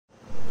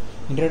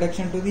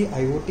Introduction to the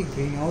IoT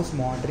greenhouse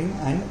monitoring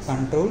and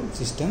control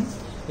system.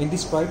 In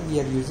this project we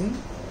are using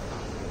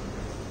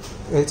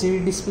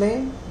LCD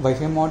display,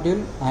 Wi-Fi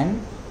module and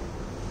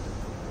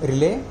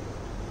relay,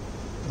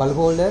 bulb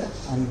holder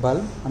and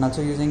bulb, and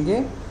also using a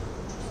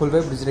full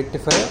wave bridge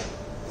rectifier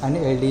and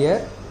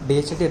LDR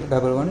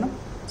DHT11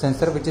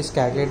 sensor which is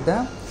calculate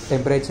the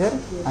temperature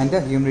and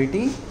the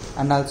humidity,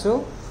 and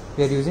also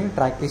we are using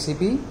track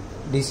PCB,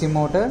 DC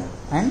motor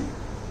and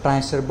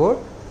transistor board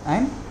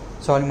and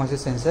solid motion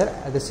sensor.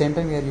 At the same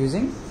time we are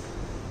using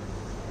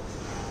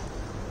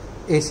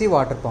AC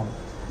water pump.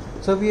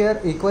 So we are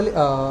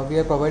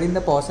providing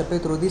the power supply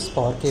through this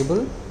power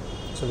cable.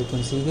 So we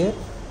can see here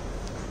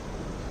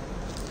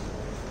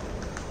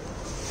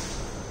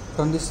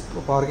from this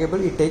power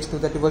cable it takes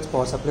 230 volts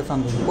power supply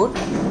from the input,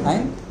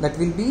 and that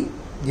will be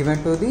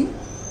given to the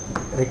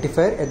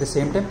rectifier. At the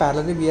same time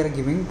parallelly we are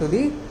giving to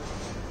the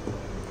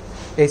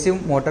AC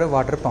motor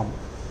water pump.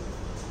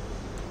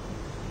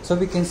 So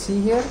we can see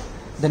here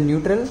the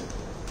neutral.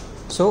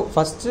 So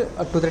first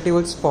 230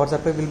 volts power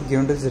supply will be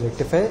given to this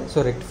rectifier.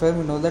 So rectifier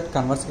we know that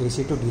converts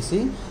AC to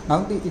DC.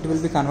 Now it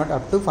will be converted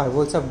up to 5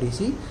 volts of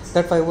DC.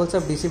 That 5 volts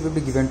of DC will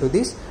be given to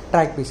this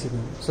track PCB.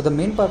 So the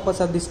main purpose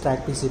of this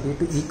track PCB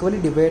to equally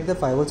divide the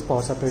 5 volts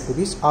power supply to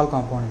these all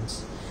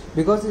components,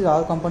 because these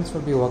all components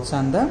will be works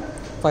on the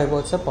 5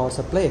 volts of power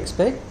supply.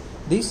 Expect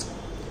this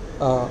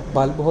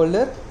bulb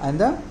holder and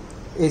the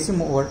AC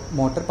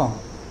motor pump.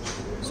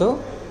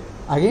 So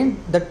again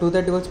the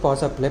 230 volts power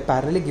supply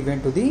parallelly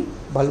given to the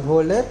bulb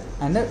holder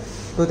and the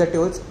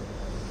 230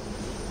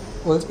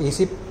 volts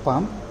AC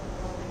pump.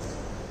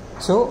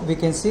 So we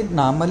can see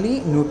normally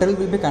neutral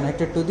will be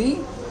connected to the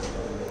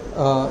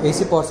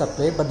AC power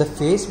supply, but the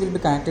phase will be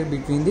connected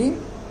between the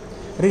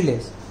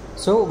relays.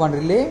 So one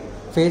relay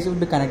phase will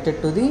be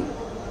connected to the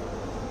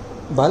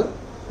bulb,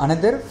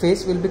 another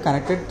phase will be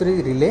connected to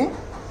the relay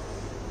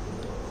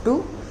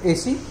to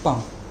AC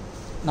pump.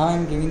 Now I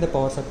am giving the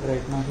power supply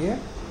right now here.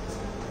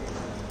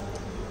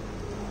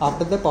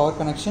 After the power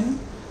connection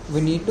we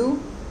need to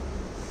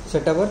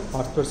set our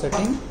hotspot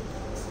setting.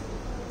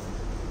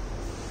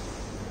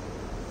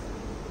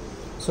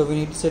 So we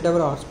need to set our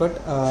hotspot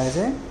as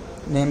a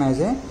name as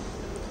a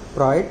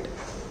Project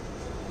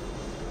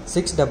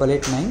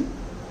 6889.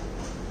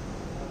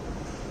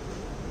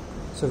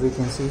 So we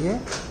can see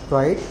here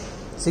Project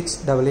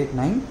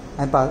 6889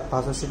 and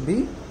password should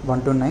be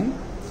 129.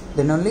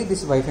 Then only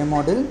this Wi-Fi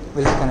module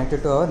will be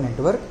connected to our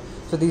network.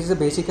 So this is a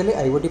basically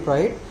IoT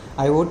project.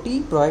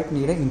 IoT project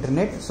need an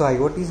internet. So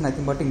IoT is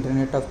nothing but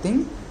Internet of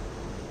Things.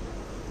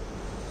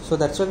 So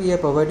that's why we are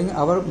providing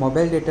our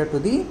mobile data to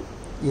the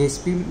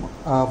ASP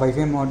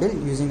Wi-Fi module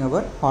using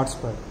our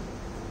hotspot.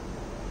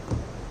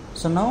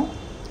 So now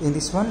in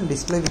this one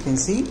display we can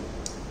see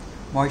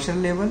moisture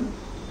level,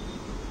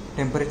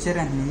 temperature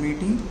and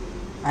humidity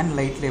and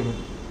light level.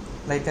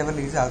 Light level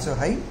is also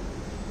high.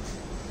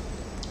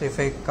 So if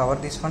I cover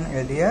this one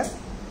LDR,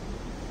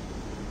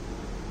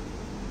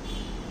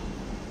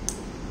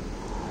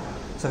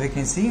 so we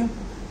can see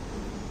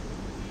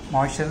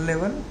moisture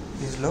level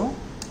is low,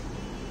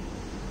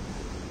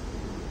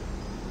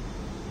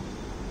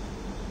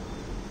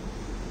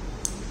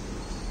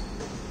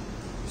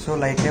 so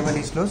light level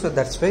is low, so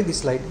that's why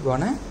this light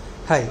gonna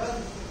high.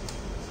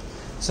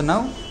 So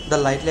now the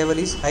light level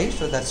is high,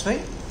 so that's why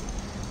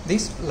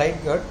this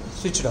light got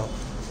switched off.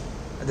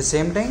 At the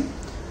same time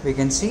we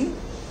can see,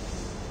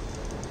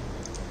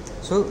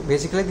 so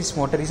basically this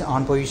motor is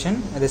on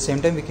position. At the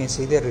same time we can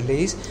see the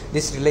relay is,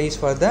 this relay is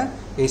for the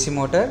AC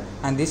motor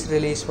and this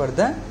relay is for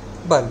the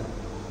bulb.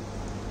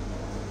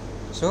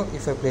 So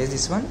if I place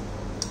this one,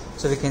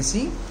 so we can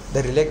see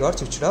the relay got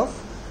switched off.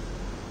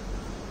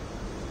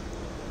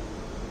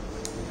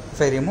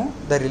 If I remove,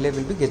 the relay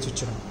will be get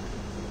switched on.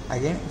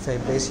 Again if I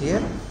place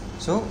here,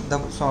 so the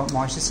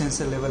moisture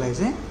sensor level as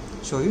a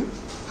show you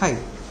high.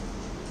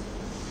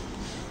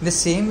 In the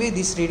same way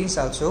these readings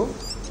also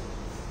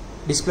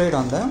displayed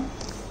on the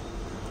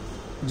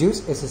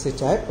Juice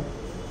SSH app.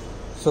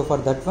 So for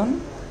that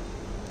one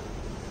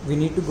we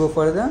need to go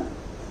for the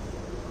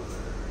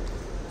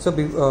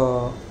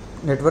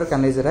network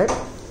analyzer app.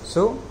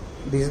 So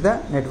this is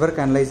the network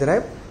analyzer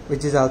app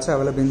which is also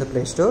available in the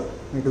Play Store.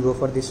 You need to go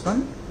for this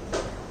one.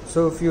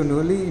 So if you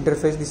newly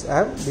interface this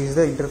app, this is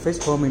the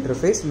interface, home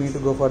interface. We need to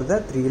go for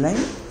the 3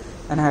 line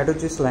and I have to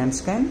choose line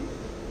scan.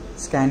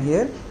 Scan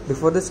here.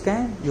 Before the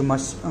scan you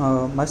must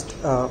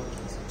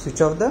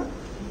switch off the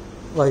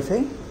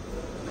Wi-Fi.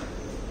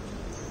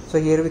 So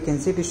here we can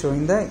see it is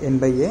showing the N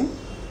by A,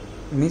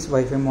 means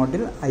Wi-Fi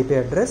module IP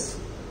address.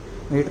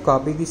 We need to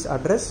copy this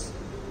address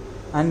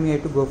and we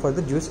have to go for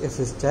the Juice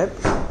SSH app.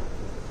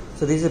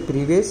 So this is a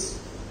previous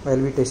while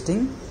we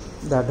testing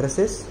the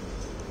addresses.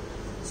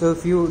 So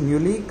if you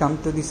newly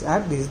come to this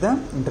app, this is the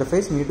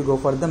interface. We need to go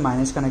for the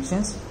manage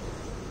connections,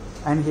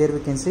 and here we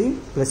can see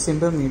plus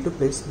symbol. We need to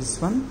place this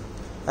one,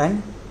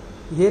 and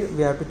here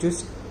we have to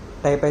choose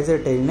type as a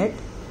telnet.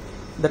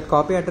 That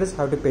copy address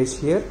have to paste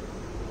here,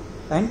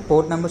 and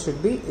port number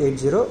should be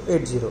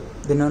 8080.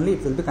 Then only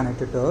it will be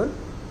connected to our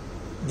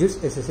Juice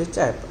SSH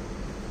app.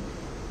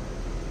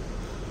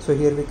 So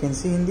here we can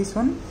see in this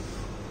one,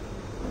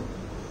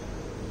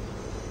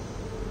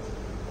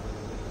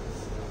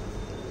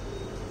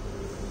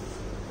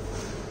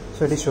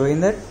 so it is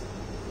showing that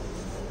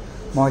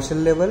moisture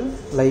level,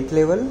 light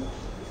level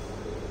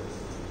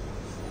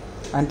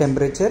and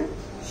temperature,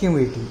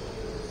 humidity.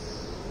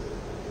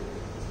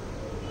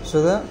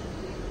 So the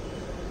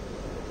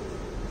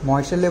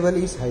moisture level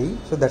is high,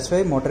 so that's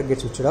why motor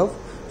gets switched off.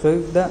 So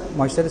if the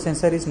moisture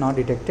sensor is not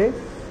detected,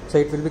 so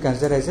it will be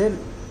considered as a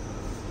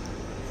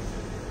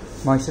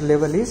moisture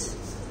level is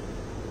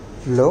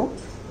low,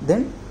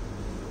 then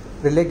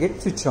relay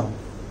gets switched on.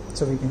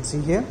 So we can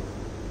see here,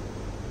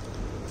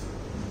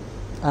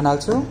 and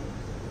also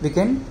we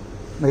can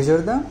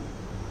measure the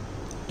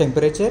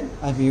temperature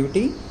and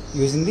humidity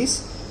using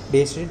this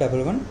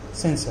DHT11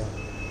 sensor.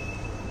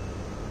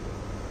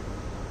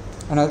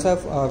 And also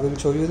we will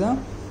show you the,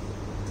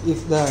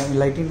 if the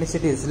light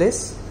intensity is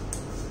less,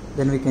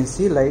 then we can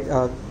see light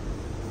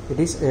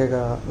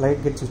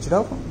light gets switched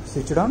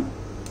on.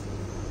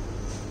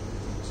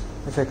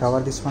 If I cover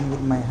this one with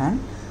my hand,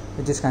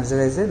 which is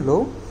considered as a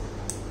low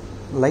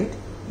light,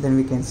 then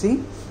we can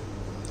see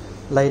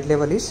light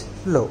level is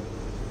low.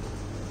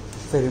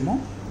 If I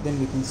remove, then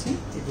we can see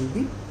it will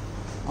be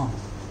on.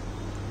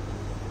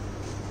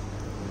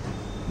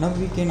 Now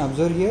we can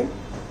observe here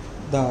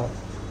the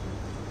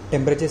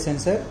temperature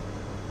sensor.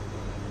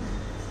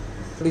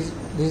 This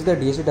is the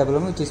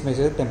DHT11, which is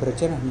measured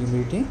temperature and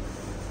humidity.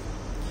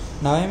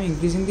 Now I am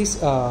increasing this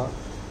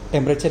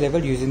temperature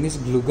level using this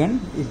glue gun,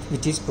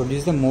 which is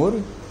produce the more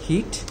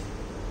heat.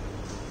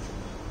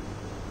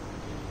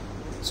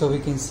 So we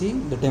can see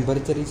the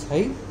temperature is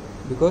high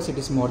because it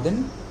is more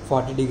than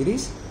 40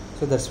 degrees.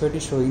 So that's why it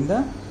is showing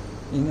the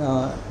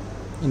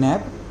in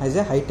app as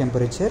a high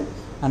temperature,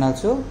 and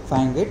also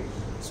fan get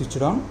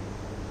switched on.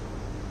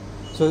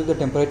 So if the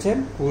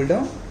temperature cool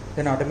down,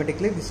 then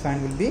automatically this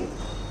fan will be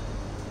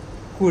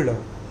cooled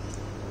down.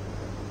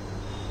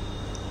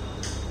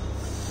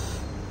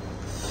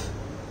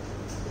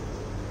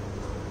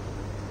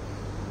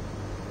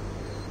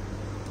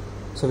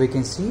 So we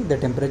can see the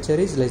temperature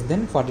is less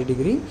than 40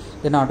 degree,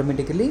 then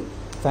automatically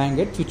fan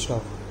gets switched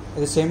off. At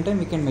the same time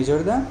we can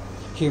measure the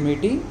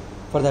humidity.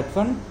 For that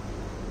one,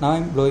 now I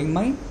am blowing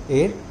my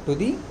air to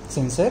the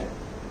sensor.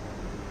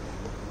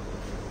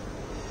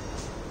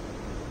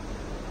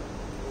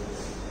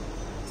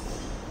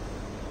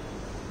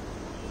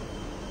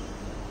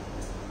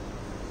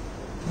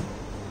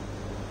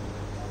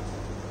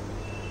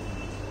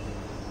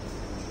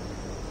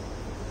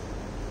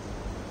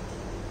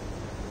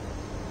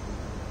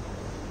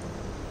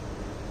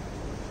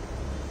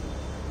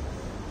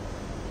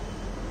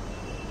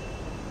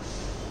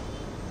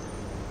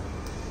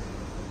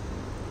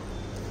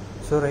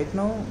 So right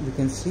now you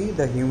can see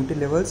the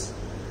humidity levels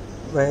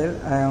where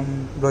I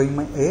am blowing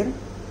my air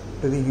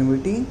to the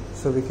humidity.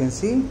 So we can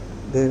see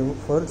there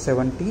for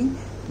 70,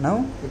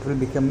 now it will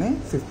become a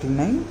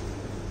 59.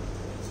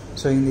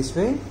 So in this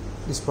way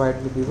this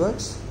product will be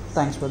works.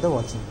 Thanks for the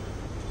watching.